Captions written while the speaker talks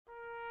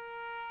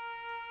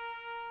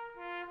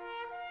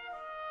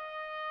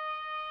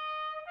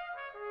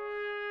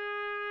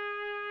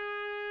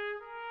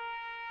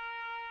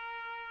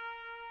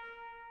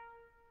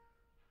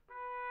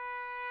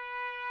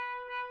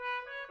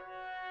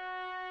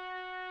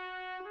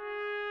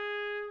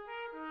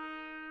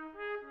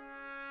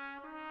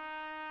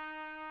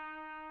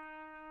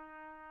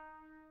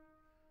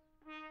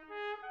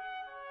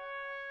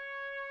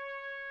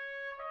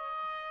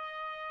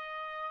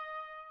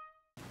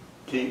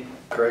T.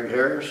 Craig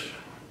Harris,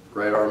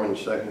 Right Army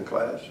Second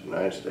Class,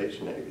 United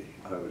States Navy.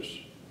 I was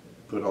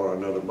put on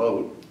another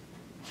boat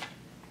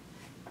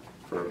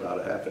for about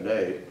a half a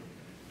day,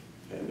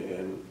 and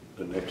then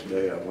the next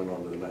day I went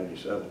on to the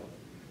 97,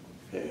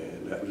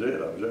 and that was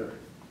it. I was there.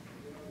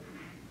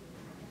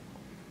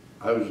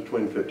 I was a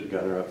twin 50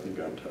 gunner up in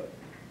the gun tub.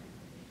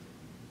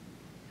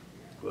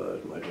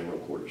 Was my general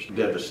quarters.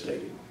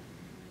 Devastating.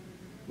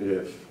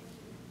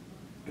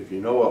 If you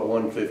know what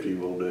 150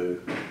 will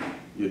do,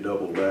 you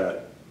double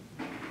that,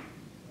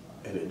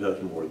 and it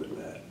does more than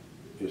that.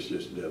 It's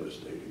just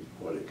devastating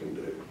what it can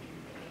do.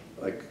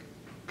 Like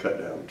cut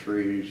down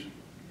trees,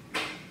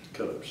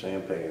 cut up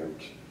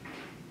sampans,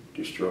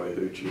 destroy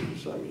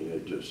hoochies. I mean,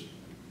 it just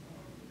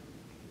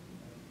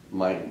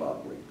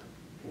mind-boggling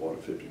what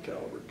a 50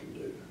 caliber can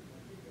do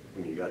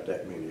when you got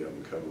that many of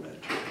them coming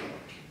at you at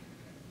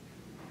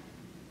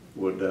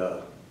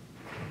once.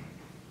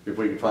 If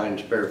we could find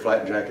spare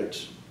flak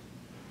jackets,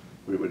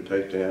 we would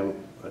take them.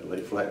 I'd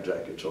lay flak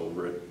jackets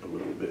over it a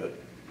little bit.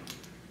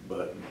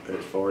 But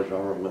as far as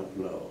armament,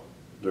 no.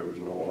 There was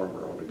no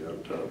armor on the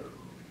gun tub.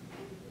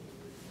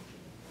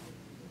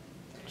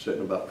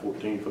 Sitting about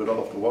 14 foot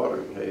off the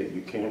water, hey,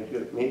 you can't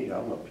get me,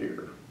 I'm up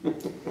here.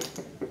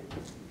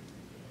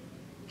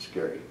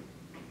 Scary.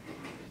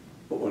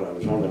 But when I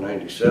was on the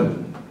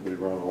 97, we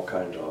run all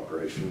kinds of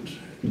operations.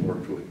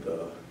 Worked with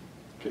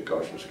Kit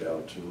Carson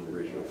Scouts and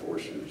regional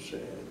forces,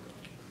 and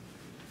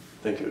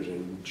I think it was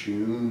in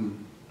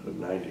June of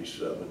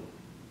 97,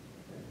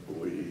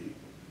 we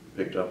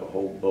picked up a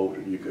whole boat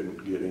and you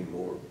couldn't get any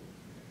more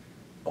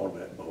on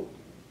that boat.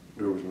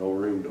 There was no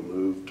room to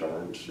move,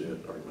 turn,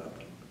 sit, or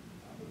nothing.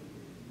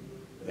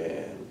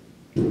 And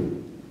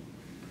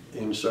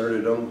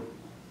inserted them.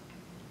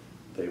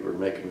 They were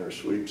making their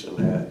sweeps and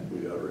that.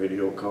 We got a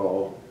radio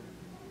call,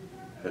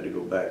 had to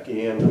go back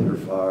in under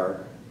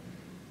fire,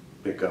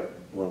 pick up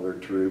one of their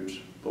troops,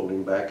 pulled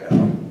him back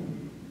out,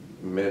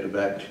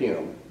 medevaced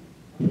him.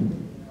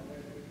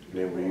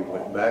 Then we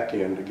went back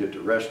in to get the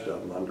rest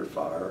of them under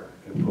fire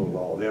and pulled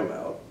all them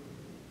out.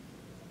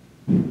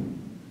 And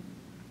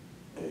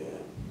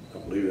I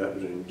believe that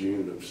was in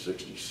June of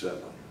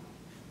 '67.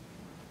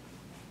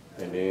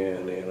 And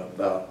then in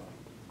about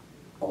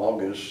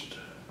August,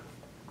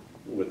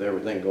 with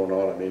everything going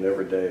on, I mean,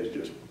 every day is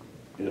just,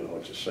 you know,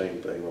 it's the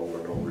same thing over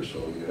and over,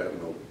 so you have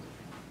no,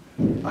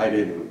 I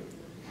didn't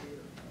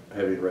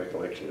have any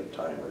recollection of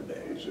time or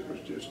days. It was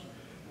just,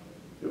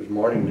 it was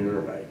morning, noon,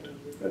 or night.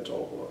 That's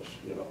all it was,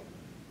 you know.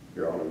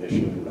 You're on a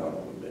mission, you're not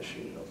on a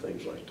mission, you know,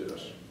 things like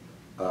this.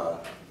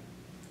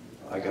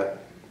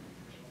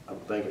 I'm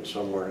thinking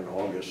somewhere in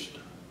August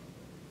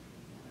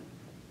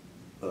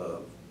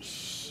of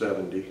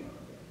 '70,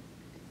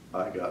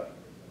 I got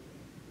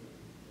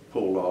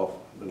pulled off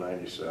the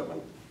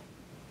 97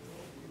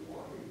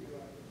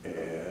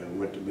 and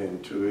went to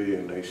Bentui,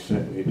 and they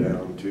sent me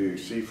down to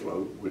Sea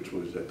Float, which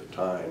was at the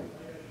time,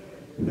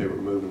 they were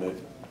moving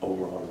it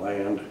over on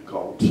land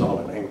called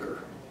Solid Anchor.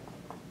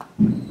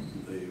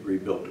 They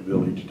rebuilt the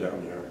village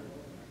down there,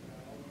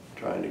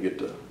 trying to get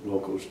the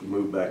locals to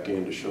move back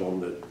in to show them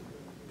that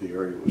the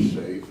area was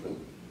safe and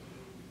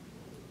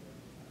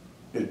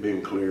it had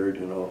been cleared,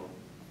 you know.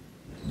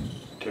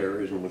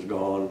 Terrorism was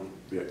gone,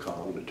 Viet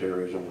Cong, the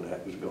terrorism, and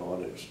that was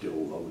gone. It was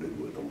still loaded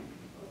with them,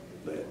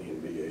 that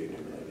and the NBA and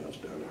everything else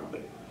down there.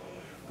 But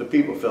the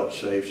people felt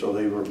safe, so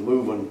they were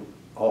moving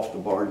off the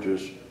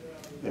barges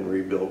and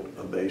rebuilt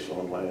a base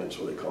on land,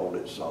 so they called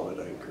it Solid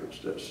Anchor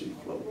instead of Sea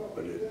Float.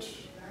 But it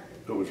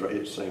was right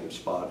at the same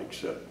spot,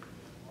 except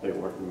they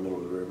weren't in the middle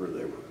of the river.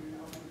 They were,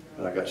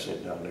 and I got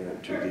sent down there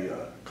into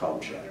the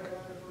comm shack.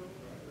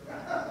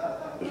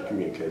 There's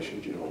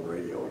communications, you know,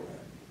 radio.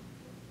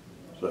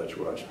 So that's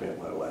where I spent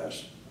my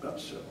last about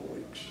 7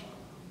 weeks.